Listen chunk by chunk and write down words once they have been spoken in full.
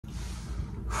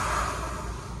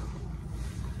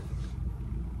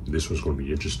This one's gonna be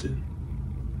interesting.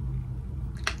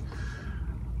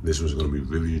 This one's gonna be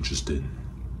really interesting.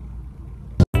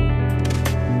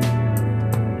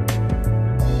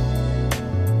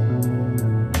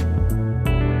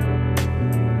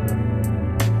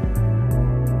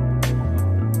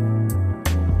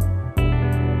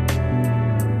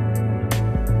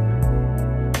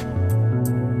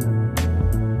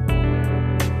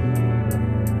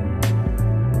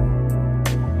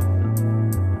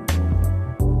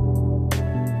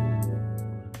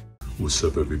 What's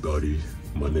up, everybody?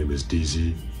 My name is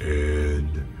DZ,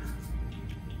 and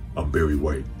I'm very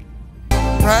white.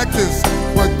 Practice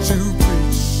what you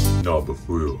preach. No, but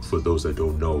for real, for those that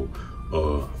don't know,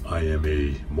 I am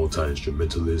a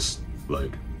multi-instrumentalist,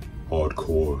 like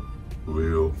hardcore,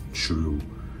 real, true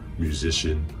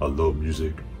musician. I love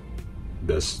music.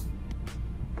 That's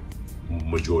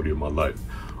majority of my life.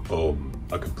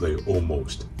 I can play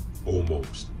almost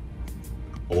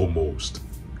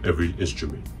every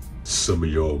instrument. Some of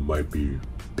y'all might be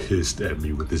pissed at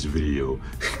me with this video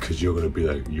because you're gonna be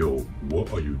like, yo,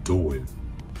 what are you doing?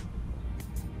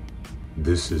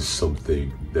 This is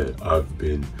something that I've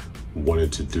been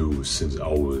wanting to do since I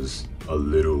was a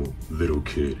little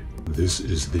kid. This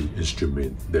is the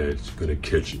instrument that's gonna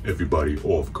catch everybody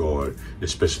off guard,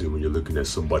 especially when you're looking at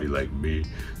somebody like me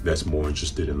that's more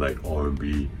interested in like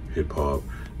R&B, hip hop,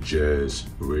 jazz,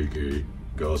 reggae,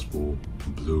 gospel,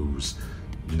 blues,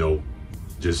 you know,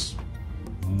 just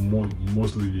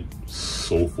mostly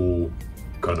soulful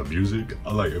kind of music.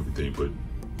 I like everything, but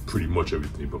pretty much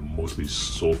everything, but mostly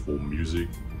soulful music.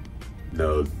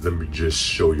 Now, let me just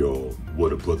show y'all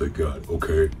what a brother got,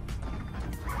 okay?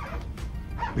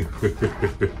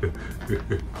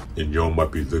 And y'all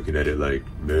might be looking at it like,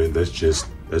 man, that's just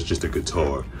a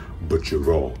guitar, but you're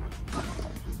wrong.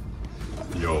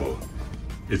 Y'all,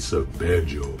 it's a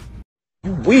banjo.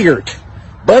 You weird,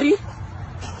 buddy.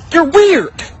 You're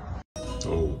weird.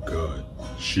 Oh God,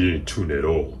 she ain't tuned at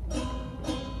all.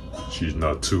 She's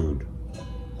not tuned.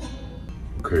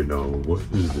 Okay, now what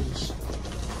is this?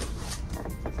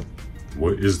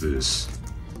 What is this?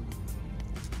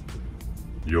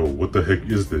 Yo, what the heck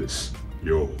is this?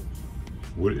 Yo,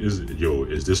 what is it? Yo,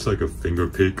 is this like a finger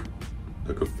pick?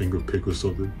 Like a finger pick or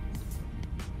something?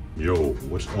 Yo,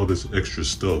 what's all this extra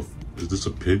stuff? Is this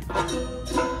a pick?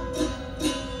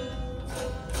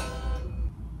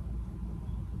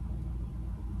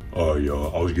 Oh,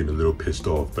 y'all, I was getting a little pissed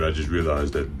off, but I just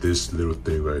realized that this little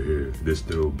thing right here, this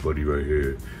little buddy right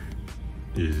here,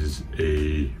 is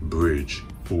a bridge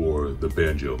for the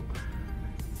banjo.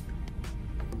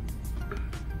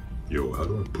 Yo, how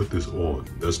do I put this on?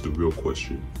 That's the real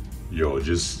question. Y'all,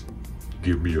 just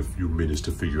give me a few minutes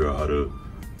to figure out how to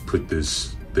put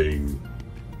this thing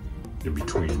in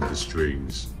between the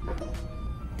strings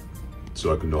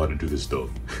so I can know how to do this stuff.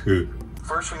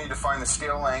 First, we need to find the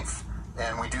scale length.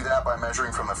 And we do that by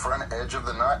measuring from the front edge of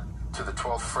the nut to the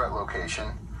 12th fret location.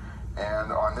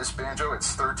 And on this banjo,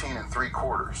 it's 13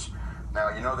 3/4. Now,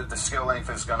 you know that the scale length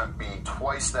is going to be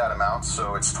twice that amount,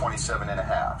 so it's 27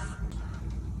 1/2.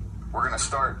 We're going to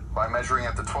start by measuring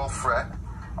at the 12th fret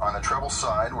on the treble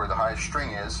side where the highest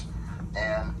string is,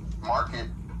 and mark it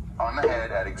on the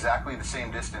head at exactly the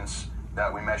same distance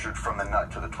that we measured from the nut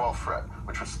to the 12th fret,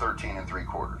 which was 13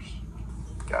 3/4.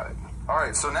 Got it. All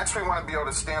right, so next we want to be able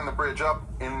to stand the bridge up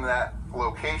in that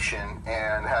location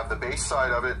and have the bass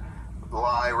side of it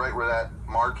lie right where that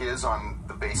mark is on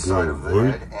the bass side of the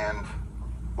head, and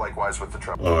likewise with the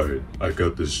treble. All right, I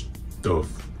got this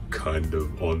stuff kind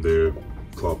of on there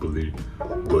properly,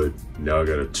 but now I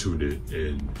gotta tune it,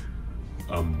 and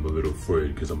I'm a little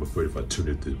afraid because I'm afraid if I tune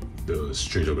it, the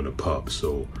strings are gonna pop.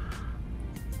 So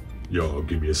y'all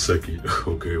give me a second,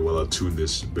 okay, while I tune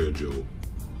this banjo.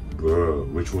 Bruh,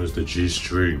 which one's the G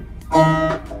string?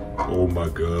 Oh my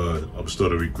God, I'm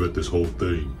starting to regret this whole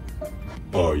thing.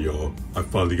 Oh y'all, I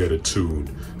finally got it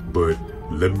tuned, but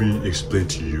let me explain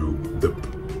to you the...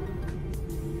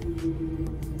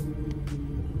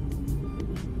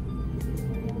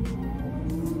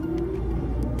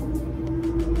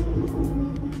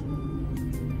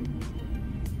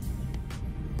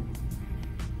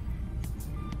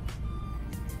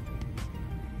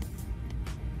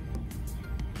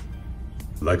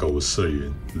 Like I was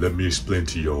saying, let me explain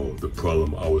to y'all the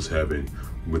problem I was having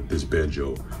with this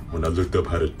banjo. When I looked up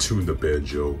how to tune the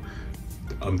banjo,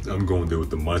 I'm going there with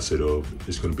the mindset of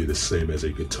it's going to be the same as a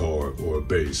guitar or a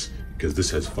bass, because this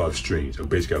has 5 strings. A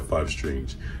bass got 5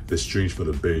 strings. The strings for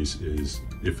the bass is,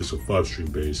 if it's a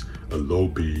 5-string bass, a low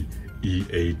B, E,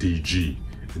 A, D, G.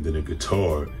 And then a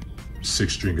guitar,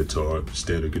 6-string guitar,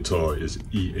 standard guitar is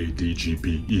E, A, D, G,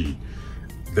 B, E.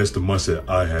 That's the mindset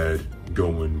I had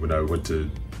going when I went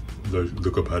to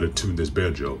look up how to tune this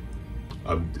banjo.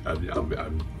 I'm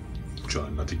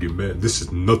trying not to get mad. This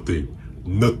is nothing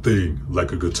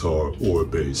like a guitar or a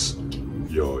bass.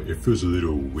 Yo, it feels a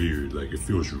little weird, like it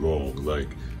feels wrong,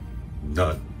 like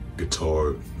not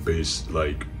guitar, bass,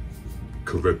 like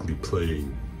correctly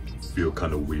playing feel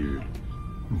kind of weird.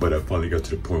 But I finally got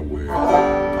to the point where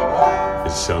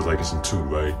it sounds like it's in tune,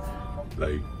 right?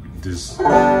 Like this, I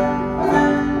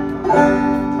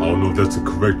don't know if that's the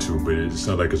correct tune, but it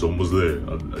sounds like it's almost there.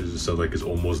 It just sounds like it's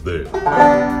almost there.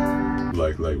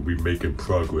 Like we making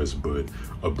progress, but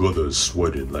a brother is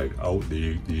sweating. Like out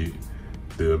the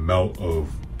amount of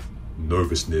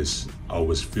nervousness I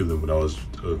was feeling when I was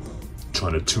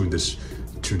trying to tune this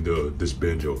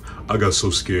banjo. I got so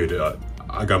scared that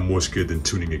I got more scared than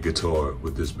tuning a guitar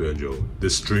with this banjo. The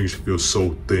strings feel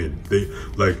so thin. They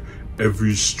like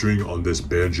every string on this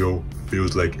banjo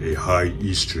feels like a high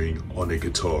E string on a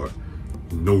guitar.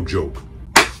 No joke.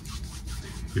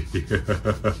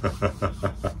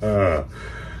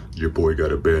 Your boy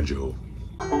got a banjo.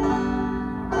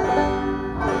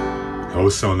 How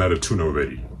it sound out of tune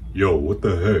already? Yo, what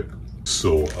the heck?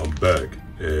 So I'm back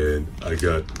and I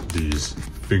got these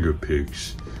finger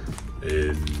picks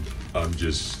and I've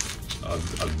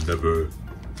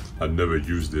never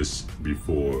used this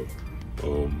before.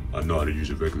 I know how to use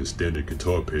a regular standard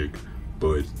guitar pick,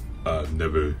 but I've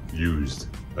never used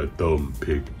a thumb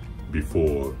pick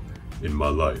before in my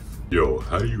life. Yo,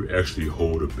 how do you actually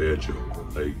hold a banjo?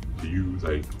 Like, do you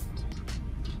like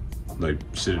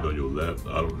sit it on your lap?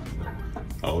 I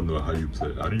don't know how you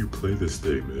play. How do you play this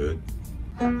thing, man?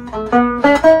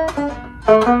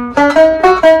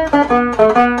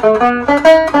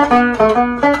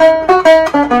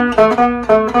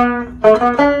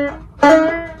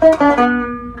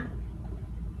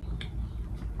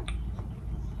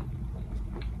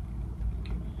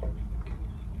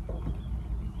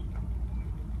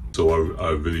 So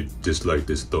I really dislike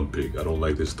this thumb pick. I don't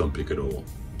like this thumb pick at all.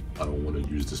 I don't want to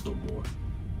use this no more.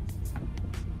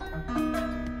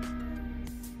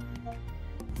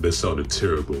 That sounded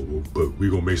terrible, but we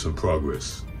gonna make some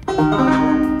progress.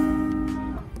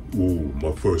 Ooh,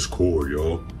 my first chord,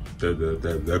 y'all.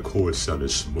 That chord sounded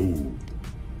smooth.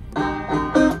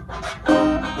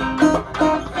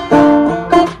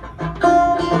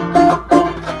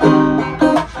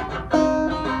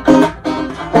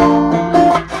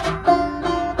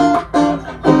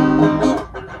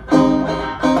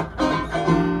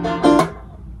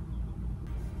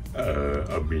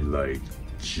 I mean, like,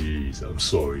 jeez, I'm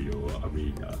sorry, yo. I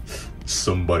mean,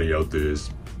 somebody out there is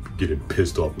getting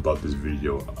pissed off about this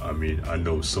video. I mean, I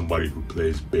know somebody who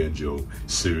plays banjo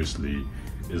seriously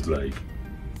is like,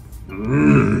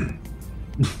 I'm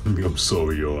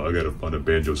sorry, yo. I gotta find a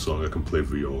banjo song I can play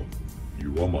for y'all.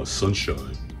 You are my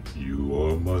sunshine. You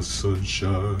are my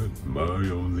sunshine, my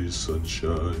only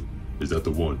sunshine. Is that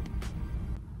the one?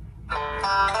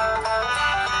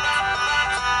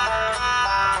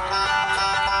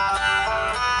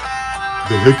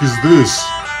 The heck is this?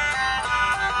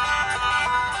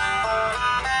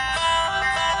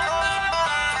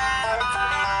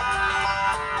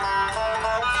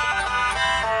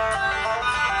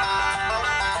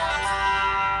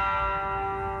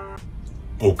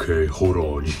 Okay, hold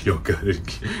on. Y'all gotta,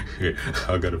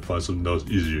 I gotta find something else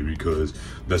easier because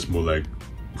that's more like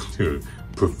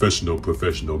professional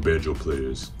banjo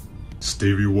players.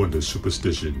 Stevie Wonder,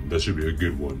 Superstition. That should be a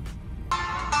good one.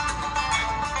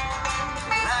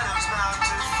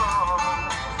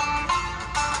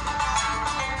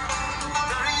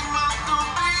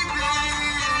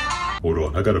 Hold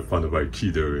on, I gotta find the right key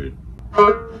they're in.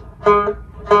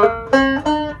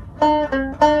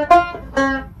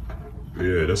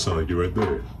 Yeah, that sounds like you're right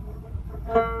there.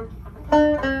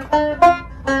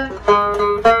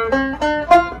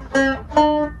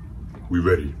 We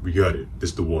ready, we got it.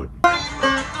 This the one.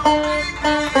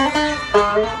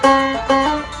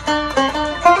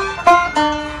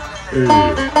 Hey.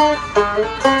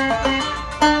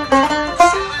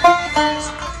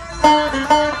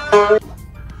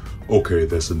 Okay,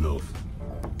 that's enough.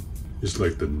 It's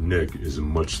like the neck is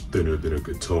much thinner than a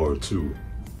guitar too.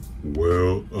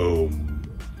 Well,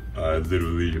 I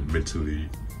literally mentally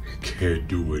can't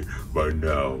do it right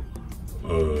now.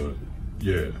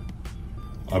 Yeah.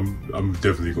 I'm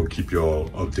definitely gonna keep y'all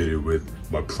updated with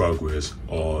my progress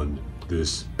on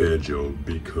this banjo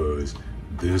because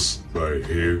this right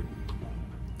here,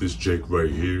 this Jake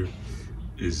right here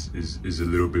is a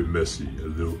little bit messy, a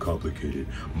little complicated.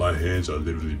 My hands are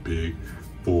literally big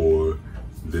for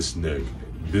this neck.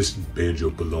 This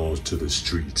banjo belongs to the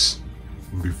streets.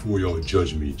 Before y'all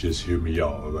judge me, just hear me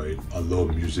out, alright? I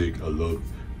love music, I love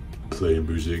playing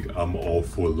music. I'm all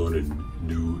for learning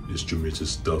new instruments and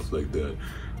stuff like that.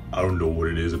 I don't know what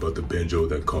it is about the banjo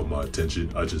that caught my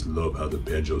attention. I just love how the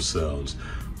banjo sounds.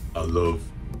 I love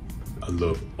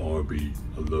R&B.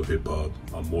 I love hip hop.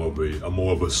 I'm more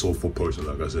of a soulful person,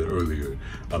 like I said earlier.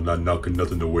 I'm not knocking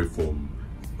nothing away from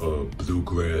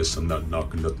bluegrass. I'm not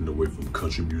knocking nothing away from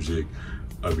country music.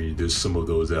 I mean, there's some of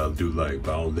those that I do like,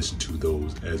 but I don't listen to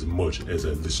those as much as I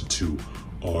listen to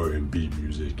R&B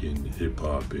music and hip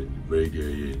hop and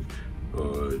reggae and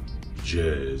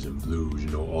jazz and blues, you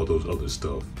know, all those other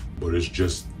stuff. But it's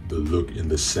just the look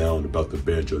and the sound about the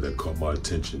banjo that caught my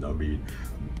attention. I mean,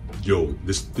 yo,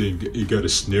 this thing, it got a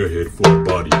snare head for a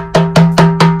body.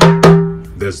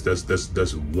 That's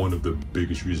one of the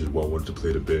biggest reasons why I wanted to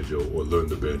play the banjo or learn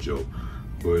the banjo.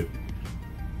 But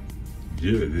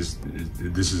yeah, it's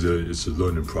a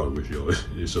learning progress, yo.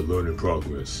 It's a learning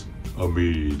progress. I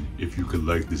mean, if you could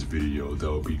like this video,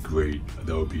 that would be great.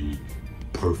 That would be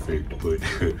perfect. But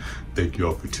thank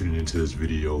y'all for tuning into this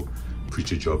video.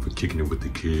 Appreciate y'all for kicking it with the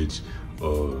kids.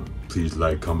 Please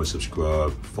like, comment,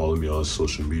 subscribe. Follow me on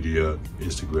social media,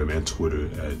 Instagram and Twitter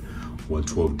at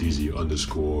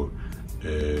 112DZ_.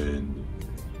 And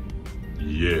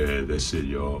yeah, that's it,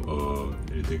 y'all.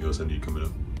 Anything else I need coming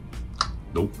up?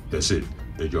 Nope, that's it.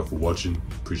 Thank y'all for watching.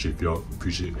 Appreciate y'all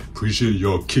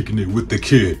kicking it with the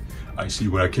kid. I see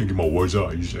when I can't get my words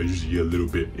out, I usually get a little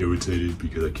bit irritated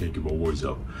because I can't get my words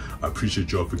out. I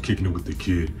appreciate y'all for kicking it with the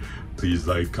kid. Please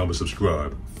like, comment,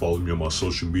 subscribe. Follow me on my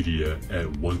social media at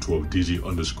 112DZ_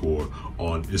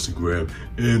 on Instagram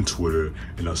and Twitter.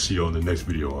 And I'll see you on the next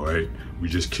video, alright? We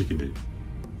just kicking it.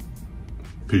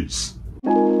 Peace.